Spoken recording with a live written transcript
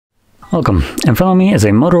Welcome. In front of me is a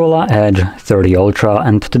Motorola Edge 30 Ultra,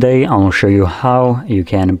 and today I will show you how you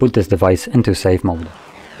can boot this device into safe mode.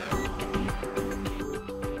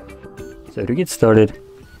 So to get started,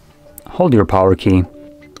 hold your power key,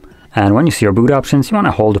 and when you see your boot options, you want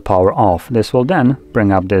to hold the power off. This will then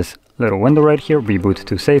bring up this little window right here, reboot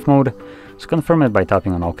to safe mode. So confirm it by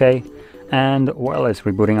tapping on OK. And while it's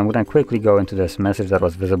rebooting, I'm going to quickly go into this message that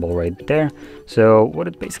was visible right there. So what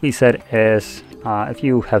it basically said is, if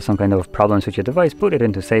you have some kind of problems with your device, put it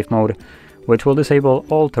into safe mode, which will disable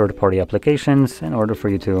all third-party applications in order for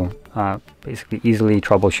you to basically easily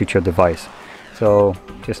troubleshoot your device. So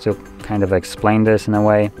just to kind of explain this in a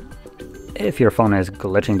way, if your phone is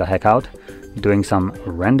glitching the heck out, doing some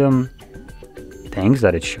random things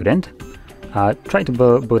that it shouldn't, try to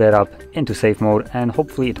boot it up into safe mode, and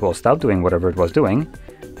hopefully it will stop doing whatever it was doing,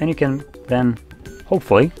 and you can then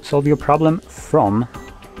hopefully solve your problem from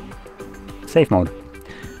safe mode.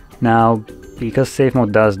 Now, because safe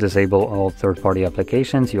mode does disable all third-party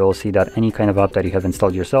applications, you will see that any kind of app that you have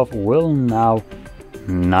installed yourself will now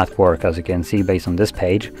not work. As you can see based on this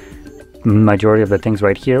page, majority of the things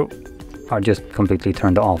right here are just completely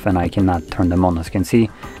turned off, and I cannot turn them on. As you can see,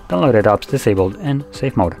 downloaded apps disabled in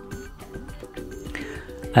safe mode.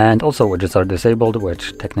 And also widgets are disabled,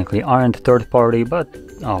 which technically aren't third-party, but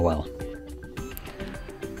oh well.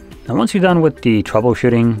 And once you're done with the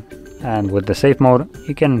troubleshooting and with the safe mode,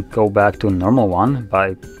 you can go back to normal one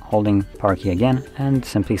by holding power key again and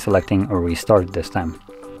simply selecting a restart this time.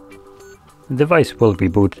 The device will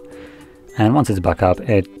reboot, and once it's back up,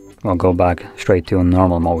 it will go back straight to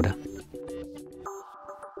normal mode.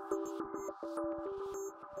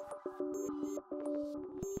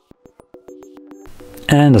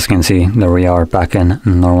 And as you can see, there we are back in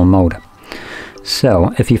normal mode.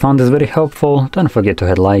 So, if you found this video helpful, don't forget to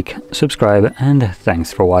hit like, subscribe, and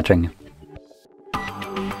thanks for watching.